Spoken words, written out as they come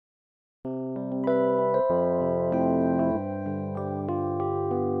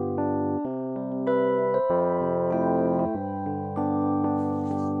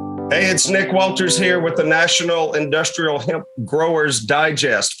Hey, it's Nick Walters here with the National Industrial Hemp Growers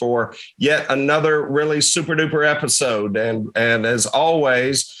Digest for yet another really super duper episode. And as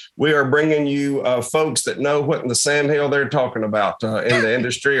always, we are bringing you folks that know what in the sandhill they're talking about in the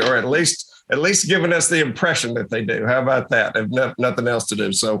industry, or at least giving us the impression that they do. How about that? If nothing else to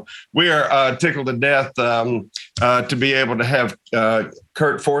do. So we are tickled to death to be able to have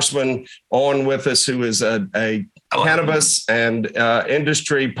Kurt Forsman on with us, who is a cannabis and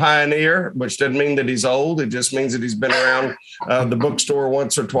industry pioneer, which doesn't mean that he's old. It just means that he's been around the bookstore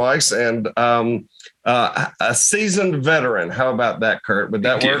once or twice, and a seasoned veteran. How about that, Kurt? Would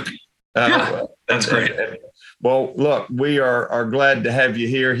that work? Yeah, that's great. Well, look, we are glad to have you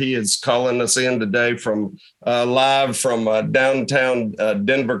here. He is calling us in today from live from downtown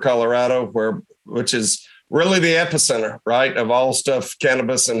Denver, Colorado, which is really the epicenter, right, of all stuff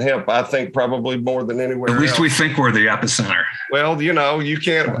cannabis and hemp. I think probably more than anywhere. At least else. We think we're the epicenter. Well, you know, you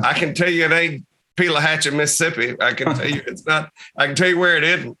can't. I can tell you it ain't Pelahatchie, Mississippi. I can tell you it's not. I can tell you where it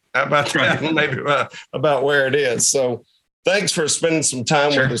isn't. How about that? Right. Maybe about where it is. So, thanks for spending some time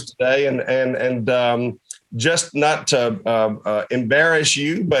with us today, and just not to embarrass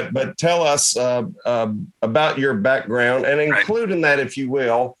you, but tell us about your background, and include in that, if you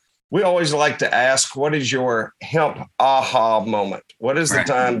will. We always like to ask, what is your hemp aha moment? What is the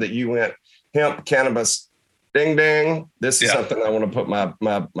time that you went hemp, cannabis, ding, ding? This is something I want to put my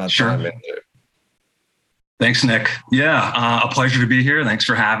time into. Thanks, Nick. Yeah, a pleasure to be here. Thanks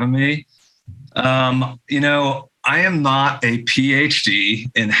for having me. I am not a PhD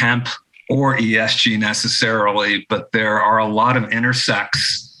in hemp or ESG necessarily, but there are a lot of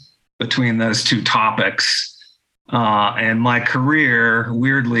intersects between those two topics. And my career,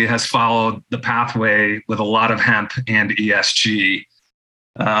 weirdly, has followed the pathway with a lot of hemp and ESG.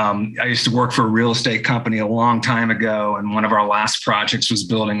 I used to work for a real estate company a long time ago, and one of our last projects was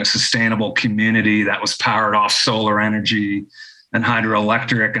building a sustainable community that was powered off solar energy and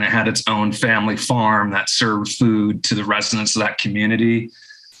hydroelectric, and it had its own family farm that served food to the residents of that community.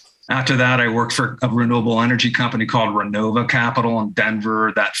 After that, I worked for a renewable energy company called Renova Capital in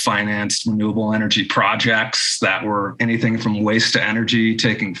Denver that financed renewable energy projects that were anything from waste to energy,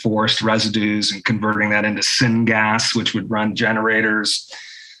 taking forest residues and converting that into syngas, which would run generators,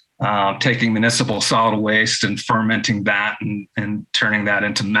 taking municipal solid waste and fermenting that and turning that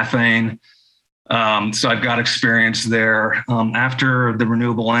into methane. So I've got experience there. After the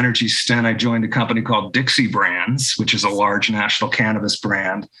renewable energy stint, I joined a company called Dixie Brands, which is a large national cannabis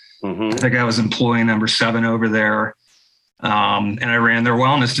brand. I think I was employee number 7 over there. And I ran their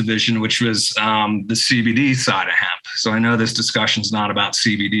wellness division, which was the CBD side of hemp. So I know this discussion's not about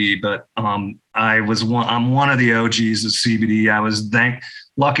CBD, but I'm one of the OGs of CBD. I was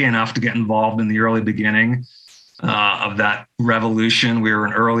lucky enough to get involved in the early beginning of that revolution. We were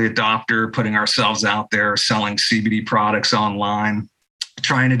an early adopter, putting ourselves out there, selling CBD products online,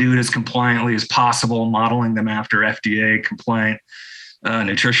 trying to do it as compliantly as possible, modeling them after FDA compliant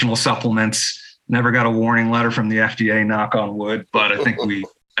nutritional supplements. Never got a warning letter from the FDA, knock on wood, but I think we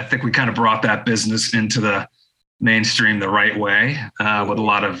kind of brought that business into the mainstream the right way with a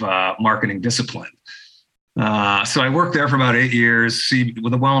lot of marketing discipline. So I worked there for about 8 years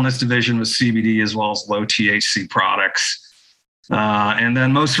with the wellness division with CBD as well as low THC products. And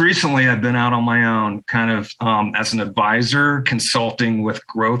then most recently, I've been out on my own kind of as an advisor, consulting with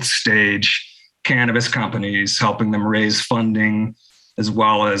growth stage cannabis companies, helping them raise funding, as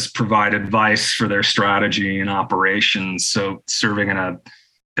well as provide advice for their strategy and operations. So serving in an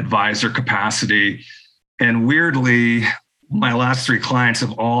advisor capacity. And weirdly, my last 3 clients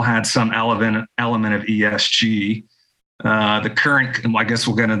have all had some element of ESG. The current, and I guess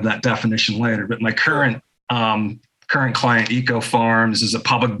we'll get into that definition later, but my current client, Eco Farms, is a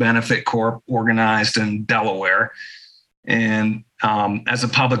public benefit corp organized in Delaware. And as a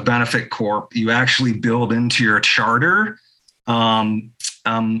public benefit corp, you actually build into your charter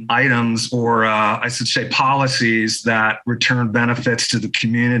items, or I should say policies, that return benefits to the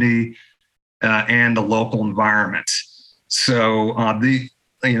community and the local environment. So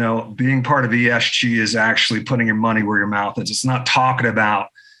being part of ESG is actually putting your money where your mouth is. It's not talking about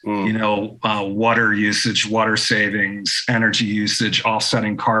water usage, water savings, energy usage,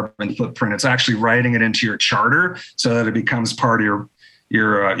 offsetting carbon footprint. It's actually writing it into your charter so that it becomes part of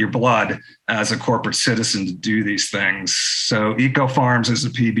your blood as a corporate citizen to do these things. So Eco Farms is a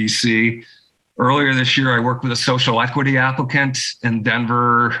PBC. Earlier this year, I worked with a social equity applicant in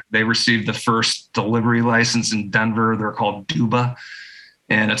Denver. They received the first delivery license in Denver. They're called Duba.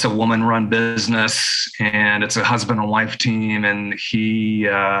 And it's a woman-run business, and it's a husband and wife team. And he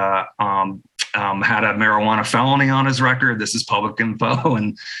had a marijuana felony on his record. This is public info,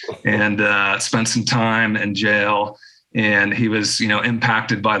 and spent some time in jail. And he was,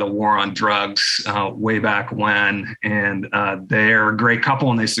 impacted by the war on drugs way back when. And they're a great couple,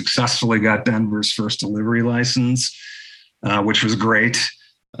 and they successfully got Denver's first delivery license, which was great.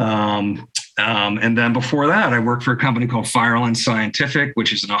 And then before that, I worked for a company called Fireland Scientific,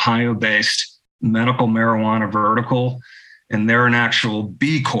 which is an Ohio-based medical marijuana vertical. And they're an actual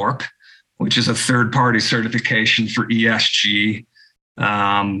B Corp, which is a third-party certification for ESG.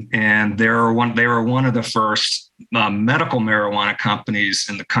 And they were one of the first medical marijuana companies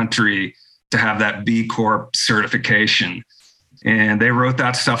in the country to have that B Corp certification. And they wrote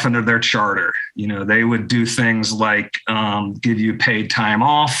that stuff into their charter. They would do things like give you paid time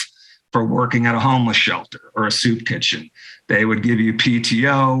off for working at a homeless shelter or a soup kitchen. They would give you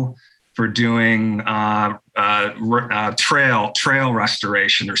PTO for doing trail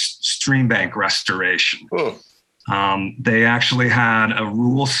restoration or stream bank restoration. They actually had a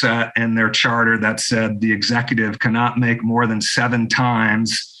rule set in their charter that said the executive cannot make more than 7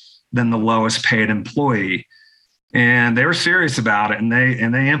 times than the lowest paid employee. And they were serious about it, and they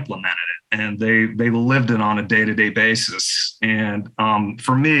implemented it, and they lived it on a day-to-day basis. And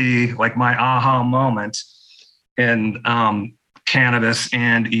for me, like my aha moment in cannabis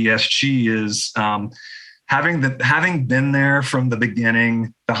and ESG is having been there from the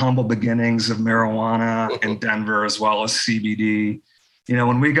beginning, the humble beginnings of marijuana in Denver, as well as CBD.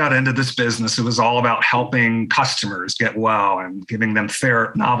 When we got into this business, it was all about helping customers get well and giving them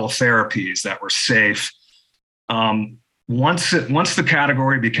novel therapies that were safe. Once the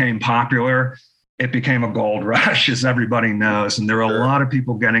category became popular, it became a gold rush, as everybody knows. And there were a lot of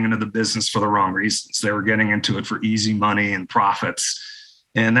people getting into the business for the wrong reasons. They were getting into it for easy money and profits.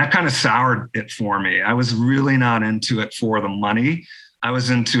 And that kind of soured it for me. I was really not into it for the money. I was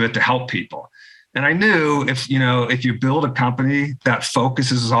into it to help people. And I knew if you build a company that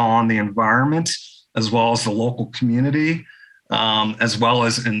focuses on the environment, as well as the local community, as well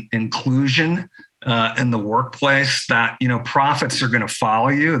as inclusion in the workplace, that, profits are going to follow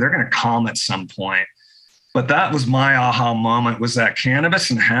you. They're going to come at some point. But that was my aha moment, was that cannabis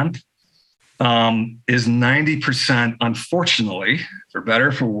and hemp is 90%, unfortunately, for better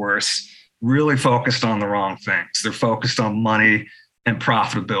or for worse, really focused on the wrong things. They're focused on money and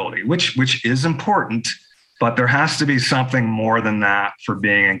profitability, which is important, but there has to be something more than that for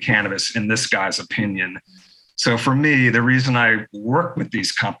being in cannabis, in this guy's opinion. So for me, the reason I work with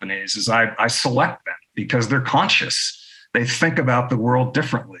these companies is I select them because they're conscious. They think about the world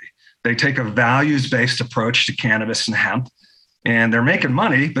differently. They take a values-based approach to cannabis and hemp, and they're making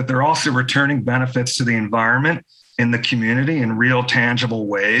money, but they're also returning benefits to the environment in the community in real, tangible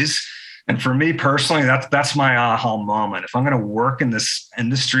ways. And for me personally, that's my aha moment. If I'm going to work in this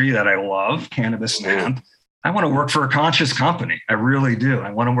industry that I love, cannabis and hemp, I want to work for a conscious company. I really do.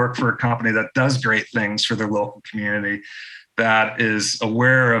 I want to work for a company that does great things for their local community, that is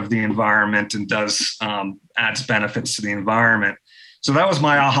aware of the environment and does adds benefits to the environment. So that was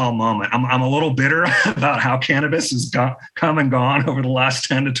my aha moment. I'm a little bitter about how cannabis has come and gone over the last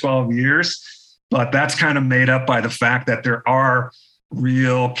 10 to 12 years, but that's kind of made up by the fact that there are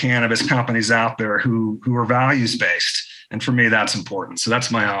real cannabis companies out there who are values-based. And for me, that's important. So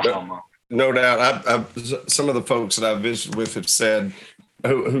that's my aha moment. No doubt. Some of the folks that I've visited with have said,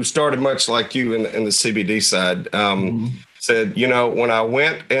 who started much like you in the CBD side, said, when I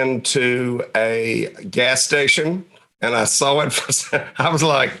went into a gas station and I saw it, I was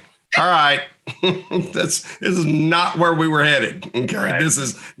like, all right, this is not where we were headed. Okay. Right. This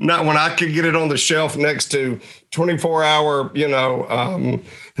is not when I could get it on the shelf next to 24-hour,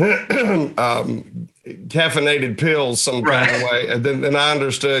 caffeinated pills some kind of way. And then I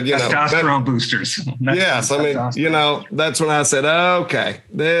understood, testosterone boosters. Yes. I mean, that's when I said, okay,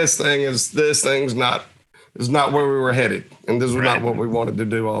 this thing's not where we were headed. And this was not what we wanted to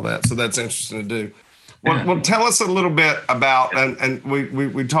do, all that. So that's interesting to do. Well, tell us a little bit about, and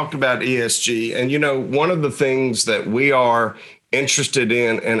we talked about ESG, and one of the things that we are interested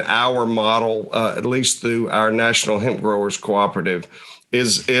in our model, at least through our National Hemp Growers Cooperative,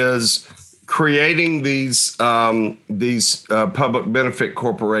 is creating these public benefit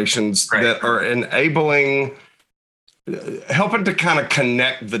corporations that are helping to kind of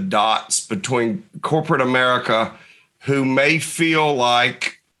connect the dots between corporate America, who may feel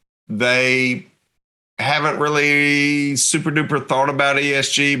like they haven't really super duper thought about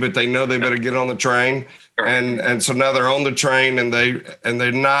ESG, but they know they better get on the train. And so now they're on the train and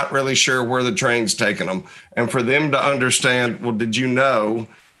they're not really sure where the train's taking them. And for them to understand, well, did you know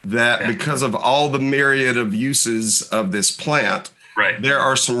that because of all the myriad of uses of this plant, Right. there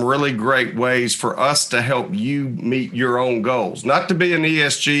are some really great ways for us to help you meet your own goals. Not to be an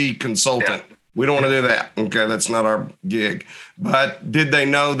ESG consultant. Yeah. We don't want to do that. Okay, that's not our gig. But did they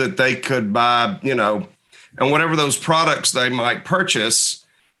know that they could buy, and whatever those products they might purchase,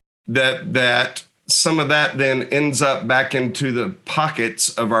 that some of that then ends up back into the pockets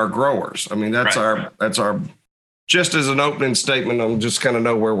of our growers. I mean, that's our just as an opening statement, I'm just kind of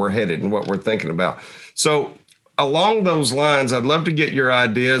know where we're headed and what we're thinking about. So along those lines, I'd love to get your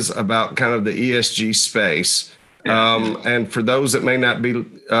ideas about kind of the ESG space. And for those that may not be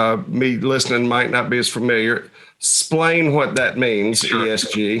me listening, might not be as familiar, explain what that means, sure.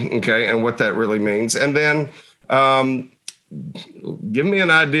 ESG, okay, and what that really means. And then give me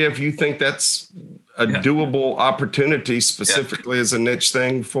an idea if you think that's a doable opportunity specifically as a niche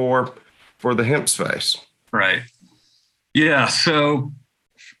thing for the hemp space. Right. Yeah. So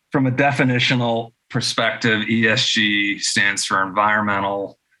from a definitional perspective, ESG stands for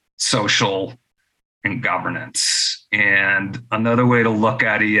environmental, social, and governance. And another way to look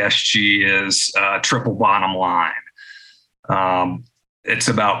at ESG is triple bottom line. It's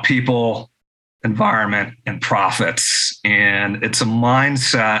about people, environment, and profits. And it's a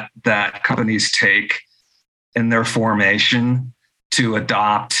mindset that companies take in their formation to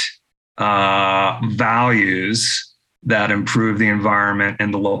adopt values that improve the environment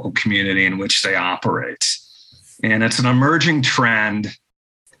and the local community in which they operate. And it's an emerging trend.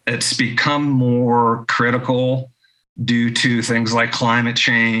 It's become more critical due to things like climate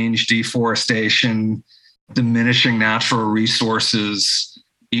change, deforestation, diminishing natural resources,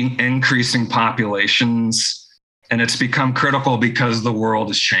 increasing populations. And it's become critical because the world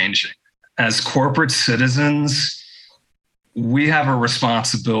is changing. As corporate citizens, we have a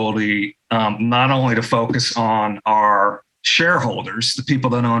responsibility not only to focus on our shareholders, the people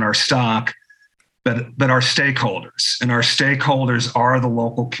that own our stock, but our stakeholders. And our stakeholders are the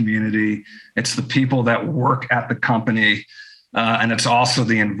local community. It's the people that work at the company, and it's also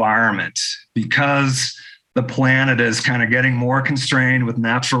the environment. Because the planet is kind of getting more constrained with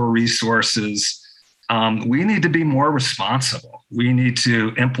natural resources, we need to be more responsible. We need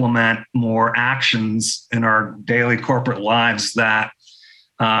to implement more actions in our daily corporate lives that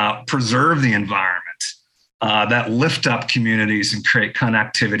preserve the environment, that lift up communities and create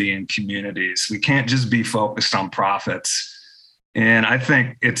connectivity in communities. We can't just be focused on profits. And I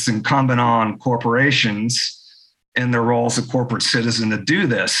think it's incumbent on corporations in their roles as a corporate citizen to do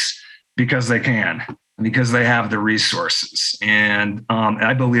this because they can, because they have the resources. And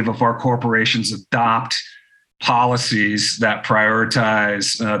I believe if our corporations adopt policies that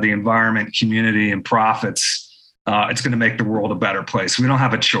prioritize the environment, community, and profits, it's going to make the world a better place. We don't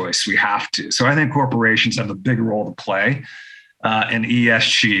have a choice. We have to. So I think corporations have a big role to play in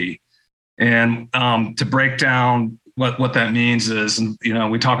ESG. And to break down what that means is,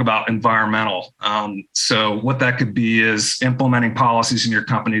 we talk about environmental. So what that could be is implementing policies in your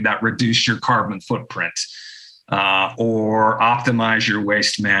company that reduce your carbon footprint or optimize your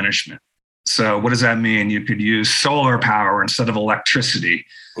waste management. So what does that mean? You could use solar power instead of electricity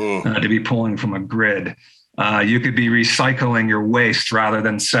to be pulling from a grid. You could be recycling your waste rather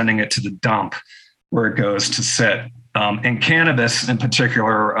than sending it to the dump where it goes to sit. In cannabis in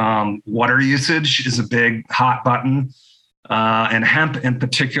particular, water usage is a big hot button. And hemp in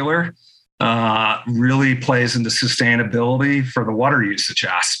particular really plays into sustainability for the water usage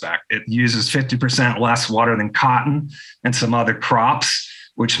aspect. It uses 50% less water than cotton and some other crops,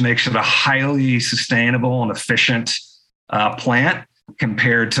 which makes it a highly sustainable and efficient plant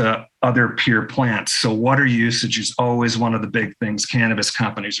compared to other pure plants. So water usage is always one of the big things cannabis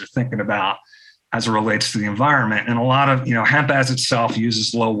companies are thinking about as it relates to the environment. And a lot of, hemp as itself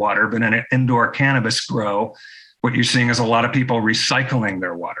uses low water, but in an indoor cannabis grow, what you're seeing is a lot of people recycling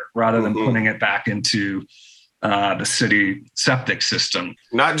their water rather than putting it back into the city septic system.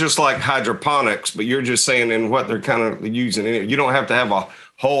 Not just like hydroponics, but you're just saying in what they're kind of using. You don't have to have a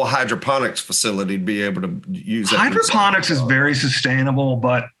whole hydroponics facility to be able to use that. Hydroponics is very sustainable,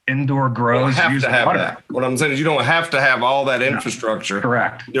 but indoor grows use water. That. What I'm saying is you don't have to have all that infrastructure.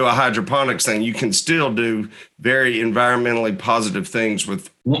 Correct. To do a hydroponics thing. You can still do very environmentally positive things with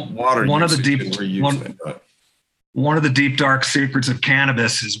water. One of the deep dark secrets of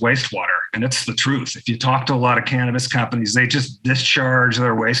cannabis is wastewater, and it's the truth. If you talk to a lot of cannabis companies, they just discharge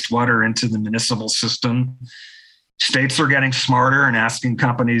their wastewater into the municipal system. States are getting smarter and asking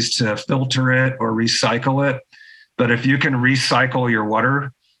companies to filter it or recycle it. But if you can recycle your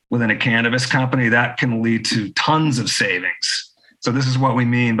water within a cannabis company, that can lead to tons of savings. So this is what we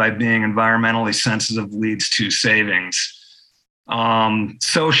mean by being environmentally sensitive leads to savings.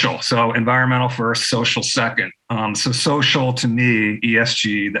 Social, so environmental first, social second. So social to me,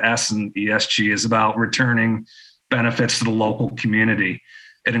 ESG, the S in ESG is about returning benefits to the local community.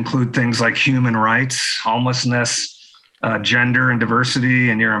 It includes things like human rights, homelessness, gender and diversity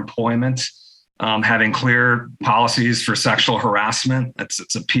in your employment, having clear policies for sexual harassment.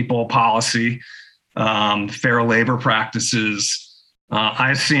 It's a people policy, fair labor practices.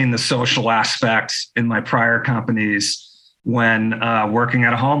 I've seen the social aspects in my prior companies when working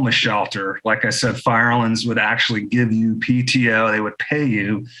at a homeless shelter. Like I said, Firelands would actually give you PTO. They would pay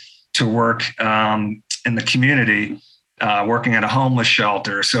you to work in the community, working at a homeless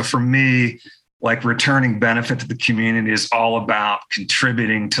shelter. So for me, like returning benefit to the community is all about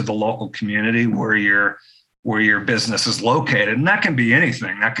contributing to the local community where your business is located. And that can be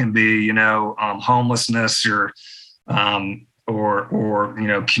anything. That can be, homelessness or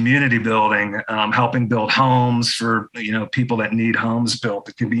community building, helping build homes for, people that need homes built.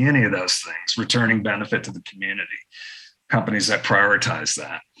 It can be any of those things, returning benefit to the community, companies that prioritize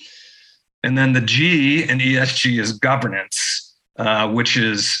that. And then the G in ESG is governance, which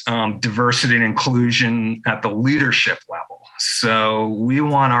is diversity and inclusion at the leadership level. So we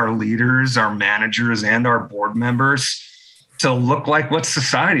want our leaders, our managers, and our board members to look like what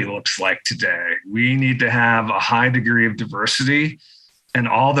society looks like today. We need to have a high degree of diversity in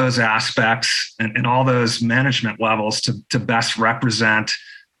all those aspects and all those management levels to best represent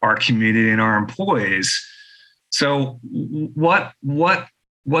our community and our employees. So what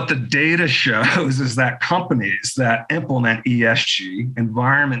the data shows is that companies that implement ESG,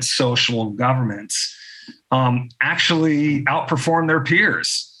 environment, social, and governance, actually outperform their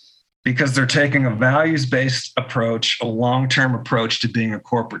peers because they're taking a values-based approach, a long-term approach to being a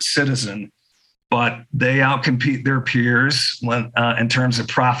corporate citizen, but they outcompete their peers in terms of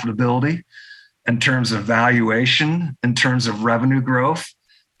profitability, in terms of valuation, in terms of revenue growth,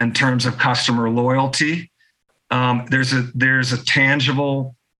 in terms of customer loyalty. There's a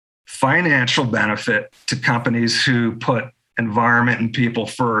tangible financial benefit to companies who put environment and people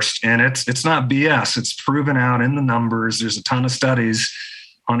first. And it's not BS. It's proven out in the numbers. There's a ton of studies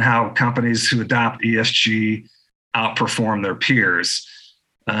on how companies who adopt ESG outperform their peers.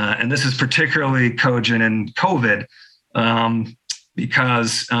 And this is particularly cogent in COVID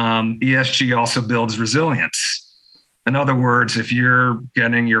because ESG also builds resilience. In other words, if you're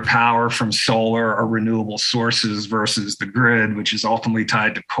getting your power from solar or renewable sources versus the grid, which is ultimately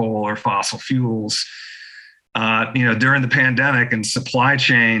tied to coal or fossil fuels, during the pandemic and supply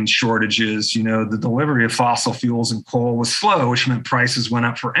chain shortages, the delivery of fossil fuels and coal was slow, which meant prices went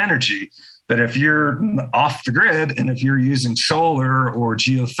up for energy. But if you're off the grid and if you're using solar or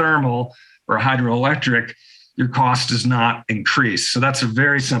geothermal or hydroelectric, your cost does not increase. So that's a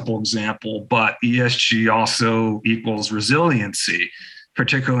very simple example, but ESG also equals resiliency,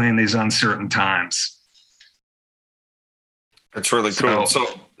 particularly in these uncertain times. That's really cool.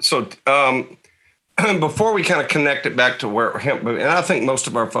 So before we kind of connect it back to where hemp, and I think most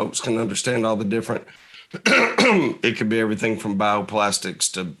of our folks can understand all the different, it could be everything from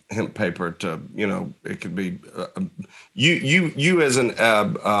bioplastics to hemp paper to, it could be, you as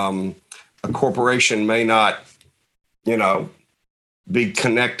a corporation may not, be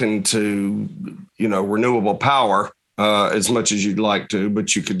connecting to, renewable power as much as you'd like to,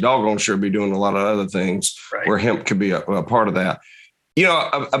 but you could doggone sure be doing a lot of other things where hemp could be a part of that.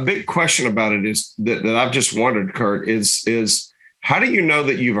 A big question about it is that I've just wondered, Kurt, is how do you know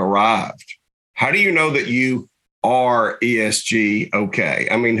that you've arrived? How do you know that you are ESG okay?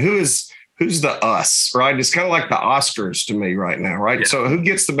 I mean, who's the us, right? It's kind of like the Oscars to me right now, right? Yeah. So who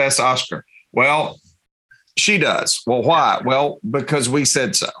gets the best Oscar? Well, she does. Well, why? Well, because we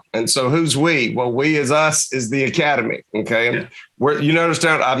said so. And so who's we? Well, we as us is the Academy. Okay. And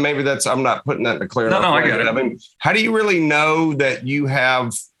understand, I'm not putting that in a clear enough way. I get it. I mean, how do you really know that you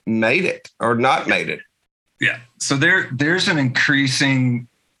have made it or not made it? Yeah. So there's an increasing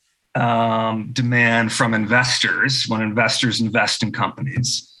demand from investors when investors invest in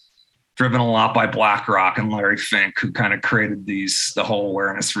companies, driven a lot by BlackRock and Larry Fink, who kind of created the whole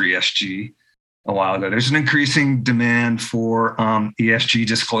awareness for ESG a while ago. There's an increasing demand for ESG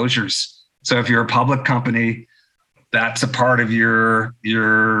disclosures. So if you're a public company, that's a part of your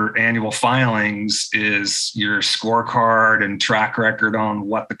annual filings is your scorecard and track record on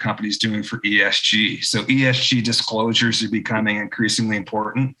what the company's doing for ESG. So ESG disclosures are becoming increasingly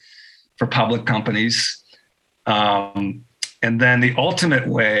important for public companies. And then the ultimate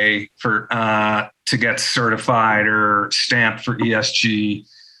way for to get certified or stamped for ESG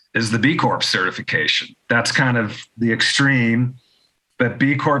is the B Corp certification. That's kind of the extreme, But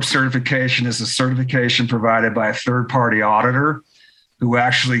B Corp certification is a certification provided by a third-party auditor who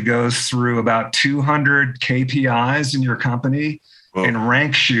actually goes through about 200 KPIs in your company and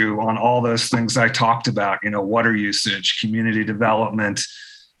ranks you on all those things I talked about, water usage, community development,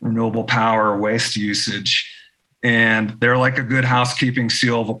 renewable power, waste usage. And they're like a good housekeeping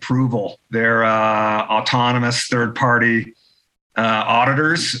seal of approval. They're autonomous third-party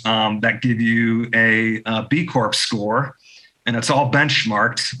auditors that give you a B Corp score, and it's all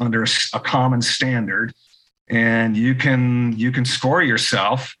benchmarked under a common standard. And you can score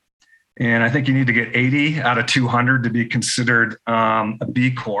yourself. And I think you need to get 80 out of 200 to be considered a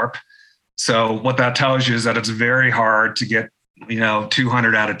B Corp. So what that tells you is that it's very hard to get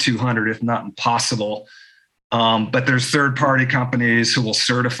 200 out of 200, if not impossible. But there's third-party companies who will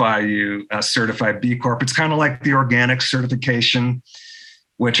certify you a certified B Corp. It's kind of like the organic certification,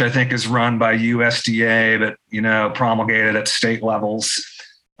 which I think is run by USDA, but promulgated at state levels.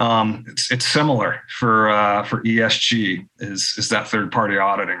 It's similar for ESG is that third-party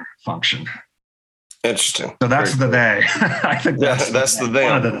auditing function. Interesting. So that's the day. I think that's the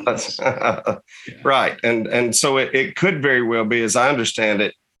day. Right. And so it could very well be, as I understand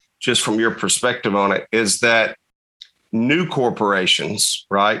it, just from your perspective on it, is that new corporations,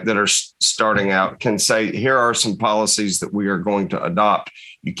 right, that are starting out can say, here are some policies that we are going to adopt.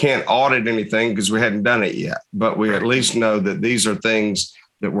 You can't audit anything because we hadn't done it yet, but we at least know that these are things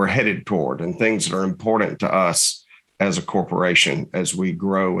that we're headed toward and things that are important to us as a corporation as we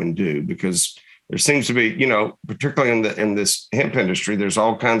grow and do, because there seems to be, particularly in this hemp industry, there's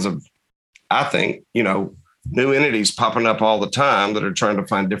all kinds of, I think, new entities popping up all the time that are trying to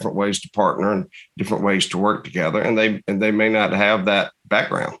find different ways to partner and different ways to work together. And they may not have that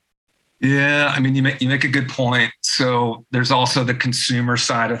background. Yeah. I mean, you make a good point. So there's also the consumer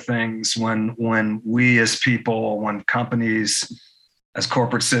side of things when we as people, when companies as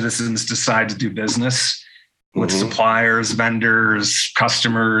corporate citizens decide to do business with suppliers, vendors,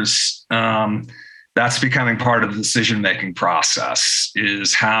 customers, that's becoming part of the decision-making process,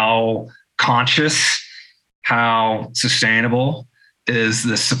 is how conscious, how sustainable is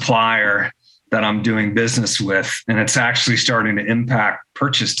the supplier that I'm doing business with. And it's actually starting to impact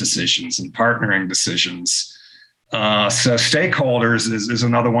purchase decisions and partnering decisions. So stakeholders is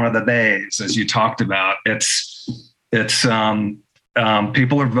another one of the days, as you talked about. It's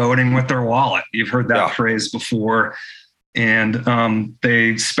people are voting with their wallet. You've heard that phrase before. And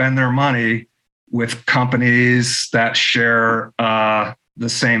they spend their money with companies that share the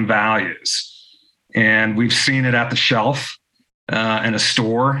same values. And we've seen it at the shelf in a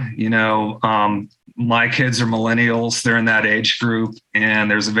store. My kids are millennials. They're in that age group. And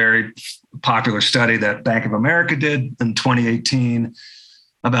there's a very popular study that Bank of America did in 2018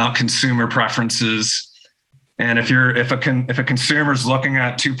 about consumer preferences. And if a consumer is looking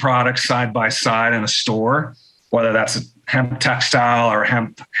at two products side by side in a store, whether that's a hemp textile or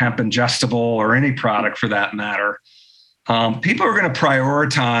hemp ingestible or any product for that matter, people are going to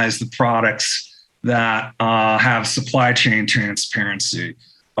prioritize the products that have supply chain transparency,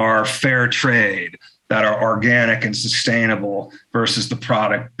 are fair trade, that are organic and sustainable versus the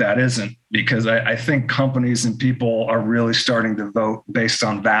product that isn't. Because I think companies and people are really starting to vote based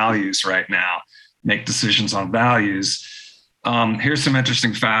on values right now, make decisions on values. Here's some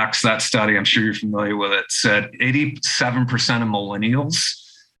interesting facts. That study, I'm sure you're familiar with it, said 87% of millennials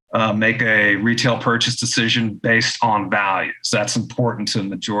make a retail purchase decision based on values. That's important to the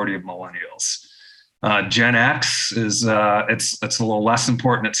majority of millennials. Gen X is it's a little less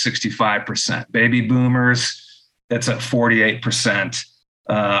important at 65%. Baby boomers, it's at 48%,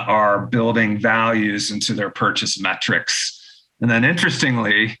 are building values into their purchase metrics. And then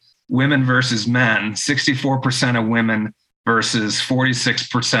interestingly, women versus men, 64% of women versus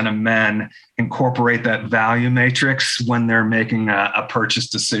 46% of men incorporate that value matrix when they're making a purchase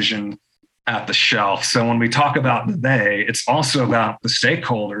decision at the shelf. So when we talk about the they, it's also about the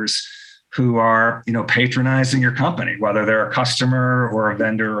stakeholders who are, patronizing your company, whether they're a customer or a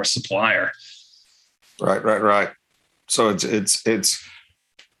vendor or a supplier. Right. So it's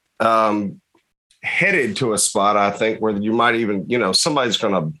headed to a spot, I think, where you might even, somebody's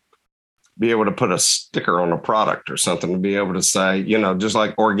going to be able to put a sticker on a product or something to be able to say, just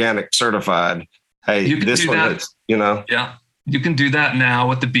like organic certified. Hey, this one is, Yeah, you can do that now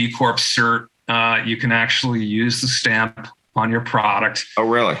with the B Corp cert. You can actually use the stamp on your product. Oh,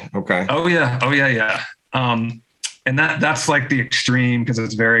 really? Okay. Oh yeah. And that's like the extreme, because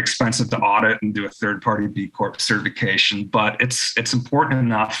it's very expensive to audit and do a third-party B Corp certification. But it's important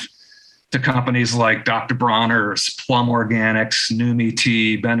enough to companies like Dr. Bronner's, Plum Organics, Numi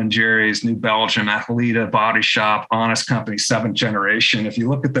Tea, Ben & Jerry's, New Belgium, Athleta, Body Shop, Honest Company, Seventh Generation. If you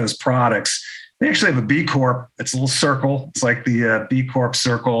look at those products, they actually have a B Corp. It's a little circle. It's like the B Corp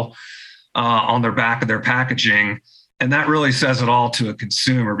circle on their back of their packaging. And that really says it all to a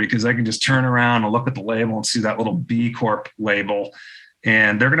consumer, because they can just turn around and look at the label and see that little B Corp label,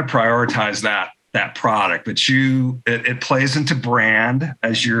 and they're going to prioritize that product. But it plays into brand,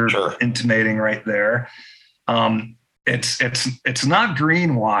 as you're intimating right there. It's not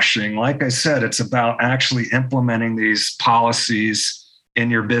greenwashing. Like I said, it's about actually implementing these policies in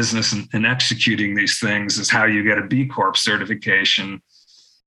your business and executing these things is how you get a B Corp certification.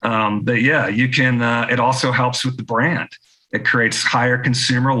 But yeah, you can, it also helps with the brand. It creates higher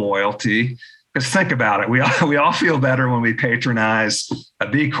consumer loyalty. Because think about it, we all feel better when we patronize a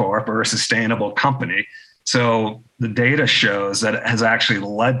B Corp or a sustainable company. So the data shows that it has actually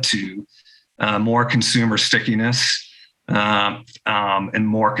led to more consumer stickiness and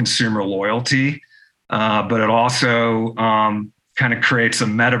more consumer loyalty. But it also kind of creates a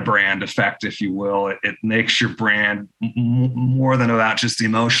meta brand effect, if you will. It makes your brand more than about just the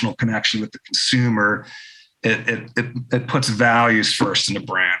emotional connection with the consumer. It puts values first in the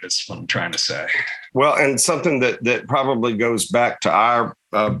brand, is what I'm trying to say. Well, and something that probably goes back to our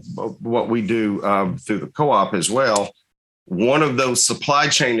what we do through the co-op as well. One of those supply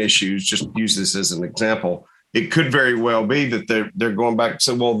chain issues, just use this as an example, it could very well be that they're going back and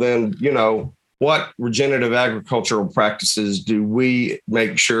say, well, then, what regenerative agricultural practices do we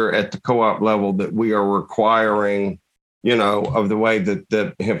make sure at the co-op level that we are requiring, of the way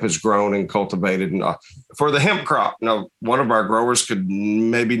that hemp is grown and cultivated? And for the hemp crop, one of our growers could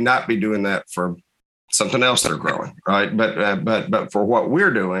maybe not be doing that for something else they're growing, right? But for what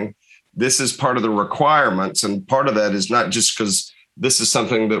we're doing, this is part of the requirements. And part of that is not just because this is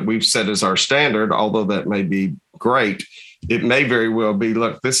something that we've set as our standard, although that may be great. It may very well be,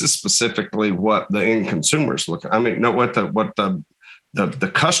 look, this is specifically what the end consumers look at. I mean, what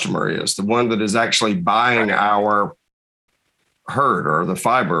the customer is, the one that is actually buying our herd or the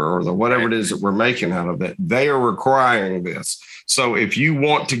fiber or the whatever it is that we're making out of it. They are requiring this. So if you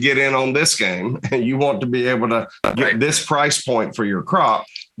want to get in on this game and you want to be able to get this price point for your crop,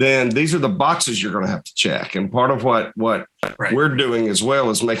 then these are the boxes you're going to have to check. And part of what we're doing as well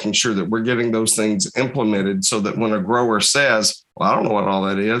is making sure that we're getting those things implemented so that when a grower says, well, I don't know what all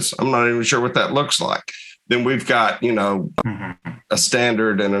that is, I'm not even sure what that looks like, then we've got, a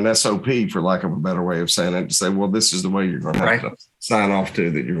standard and an SOP, for lack of a better way of saying it, to say, well, this is the way you're going to have to sign off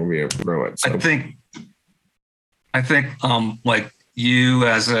to that you're going to be able to grow it. So I think like you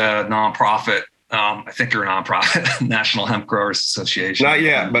as a nonprofit, I think you're a nonprofit, National Hemp Growers Association. Not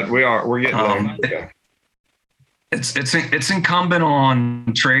yet, but we're getting there. It's incumbent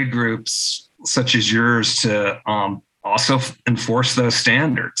on trade groups such as yours to also enforce those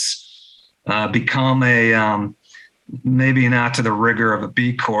standards, become a maybe not to the rigor of a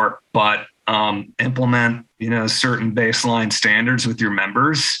B Corp, but implement certain baseline standards with your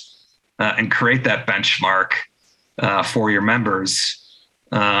members and create that benchmark for your members.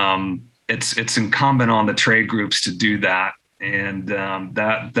 It's incumbent on the trade groups to do that, and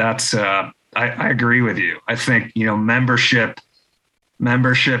that's I agree with you. I think membership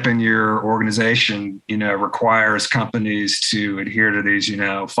in your organization requires companies to adhere to these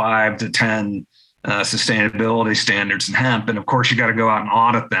 5 to 10 sustainability standards in hemp, and of course you got to go out and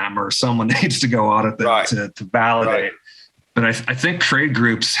audit them, or someone needs to go audit them to validate. But I think trade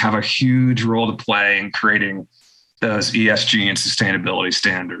groups have a huge role to play in creating those ESG and sustainability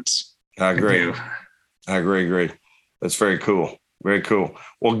standards. I agree. That's very cool. Very cool.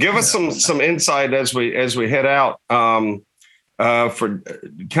 Well, give us some insight as we head out for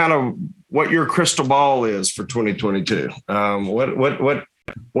kind of what your crystal ball is for 2022.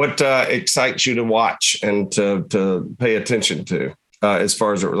 What excites you to watch and to pay attention to as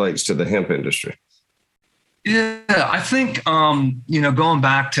far as it relates to the hemp industry? Yeah, I think going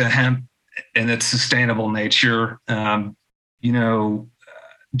back to hemp and its sustainable nature,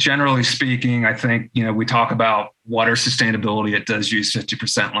 generally speaking, I think, we talk about water sustainability. It does use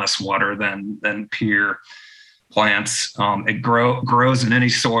 50% less water than peer plants. It grows in any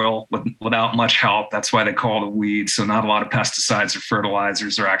soil without much help. That's why they call it a weed. So not a lot of pesticides or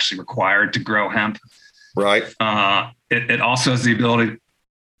fertilizers are actually required to grow hemp. Right. It also has the ability.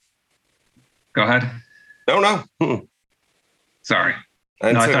 Go ahead. No. Sorry.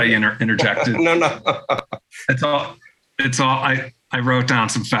 I thought you interjected. No. It's all. I wrote down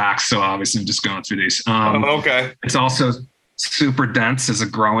some facts, so obviously I'm just going through these. Okay. It's also super dense as a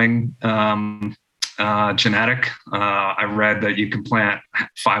growing genetic. I read that you can plant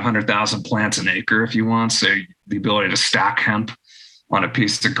 500,000 plants an acre if you want. So the ability to stack hemp on a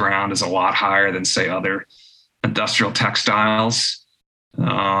piece of ground is a lot higher than, say, other industrial textiles.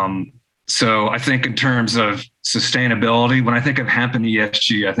 So I think in terms of sustainability, when I think of hemp and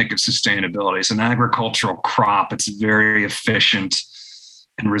ESG, I think of sustainability. It's an agricultural crop. It's very efficient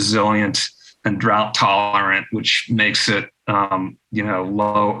and resilient and drought tolerant, which makes it,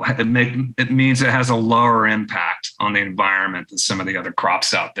 low. It means it has a lower impact on the environment than some of the other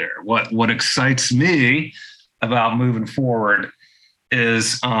crops out there. What excites me about moving forward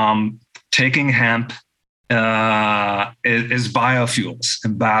is taking hemp is biofuels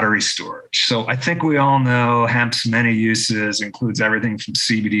and battery storage. So I think we all know hemp's many uses, includes everything from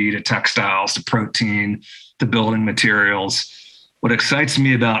CBD to textiles to protein to building materials. What excites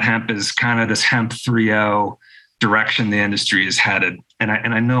me about hemp is kind of this hemp 3.0 direction the industry is headed. And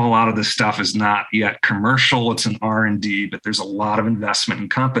I know a lot of this stuff is not yet commercial. It's an R&D, but there's a lot of investment in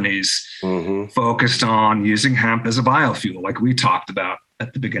companies focused on using hemp as a biofuel, like we talked about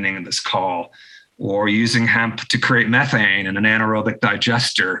at the beginning of this call, or using hemp to create methane in an anaerobic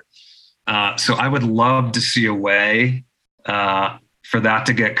digester. So I would love to see a way for that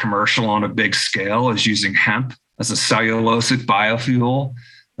to get commercial on a big scale, is using hemp as a cellulosic biofuel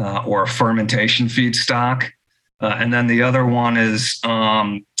or a fermentation feedstock. And then the other one is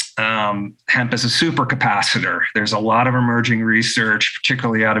hemp as a supercapacitor. There's a lot of emerging research,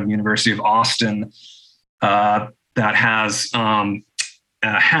 particularly out of University of Austin, that has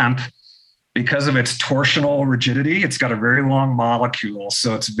hemp. Because of its torsional rigidity, it's got a very long molecule,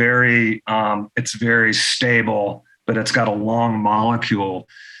 so it's very stable, but it's got a long molecule.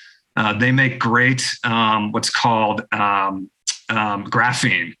 They make great what's called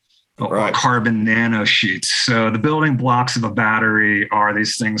graphene or carbon nanosheets. So the building blocks of a battery are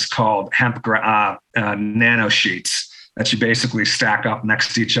these things called hemp nanosheets that you basically stack up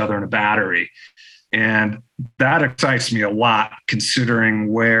next to each other in a battery, and that excites me a lot,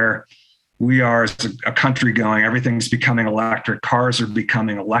 considering where we are as a country going. Everything's becoming electric. Cars are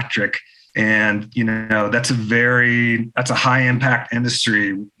becoming electric. And, that's a high impact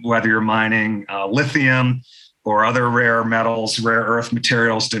industry, whether you're mining lithium or other rare metals, rare earth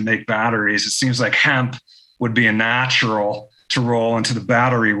materials to make batteries. It seems like hemp would be a natural to roll into the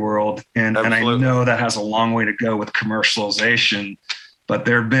battery world. And I know that has a long way to go with commercialization, but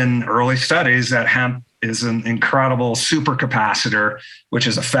there have been early studies that hemp is an incredible supercapacitor, which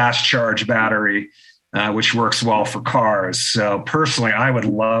is a fast charge battery, which works well for cars. So personally, I would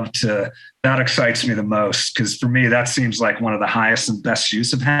love to, that excites me the most, because for me, that seems like one of the highest and best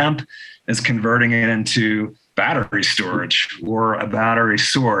use of hemp is converting it into battery storage or a battery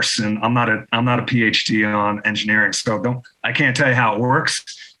source. And I'm not a PhD on engineering, so I can't tell you how it works,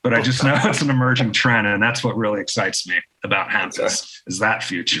 but I just know it's an emerging trend. And that's what really excites me about hemp is that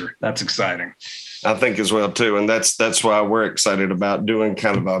future. That's exciting. I think as well too. And that's why we're excited about doing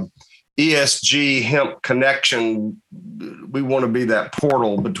kind of a ESG hemp connection. We want to be that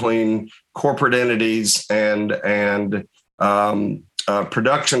portal between corporate entities and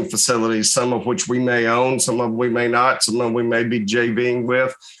production facilities, some of which we may own, some of we may not, some of we may be JVing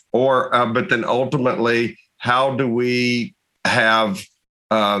with, but then ultimately, how do we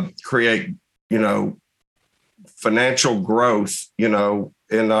create, financial growth,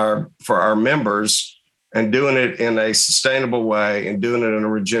 for our members, and doing it in a sustainable way and doing it in a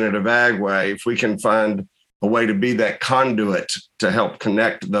regenerative ag way. If we can find a way to be that conduit to help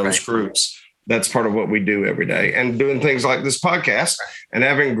connect those groups, that's part of what we do every day. And doing things like this podcast and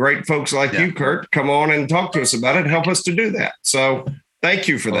having great folks like you, Kurt, come on and talk to us about it, help us to do that. So thank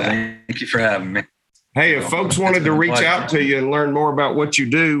you for that. Thank you for having me. Hey, if folks wanted to reach out to you and learn more about what you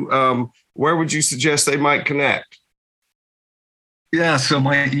do, where would you suggest they might connect? Yeah, so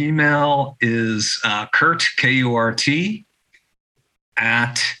my email is Kurt, K-U-R-T,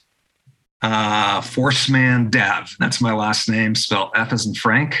 at Forceman Dev. That's my last name, spelled F as in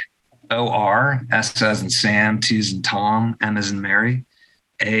Frank, O-R, S as in Sam, T as in Tom, M as in Mary,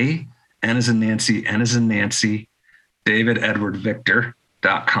 A, N as in Nancy, N as in Nancy, David Edward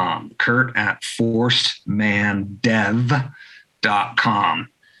Victor.com. Kurt at forcedmandev.com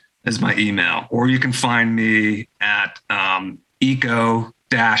is my email. Or you can find me at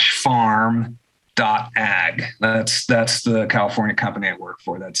eco-farm.ag. That's the California company I work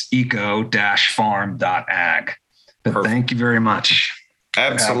for. That's eco-farm.ag. But Perfect. Thank you very much.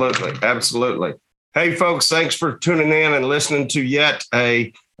 Absolutely. Hey, folks, thanks for tuning in and listening to yet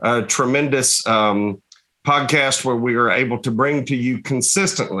a tremendous podcast where we are able to bring to you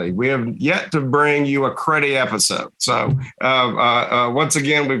consistently. We have yet to bring you a cruddy episode. So once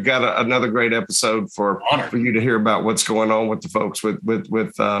again, we've got another great episode for you to hear about what's going on with the folks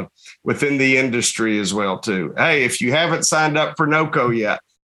within the industry as well too. Hey, if you haven't signed up for NOCO yet,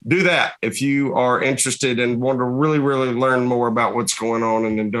 do that. If you are interested and want to really, really learn more about what's going on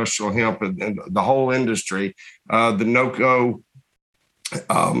in industrial hemp and the whole industry, the NOCO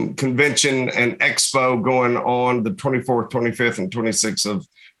convention and expo going on the 24th, 25th, and 26th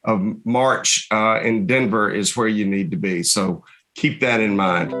of March in Denver is where you need to be. So keep that in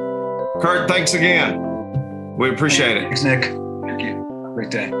mind. Kurt, thanks again. We appreciate it. Thanks, Nick. Thank you.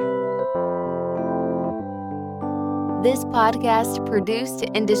 Great day. This podcast produced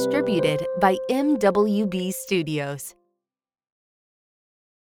and distributed by MWB Studios.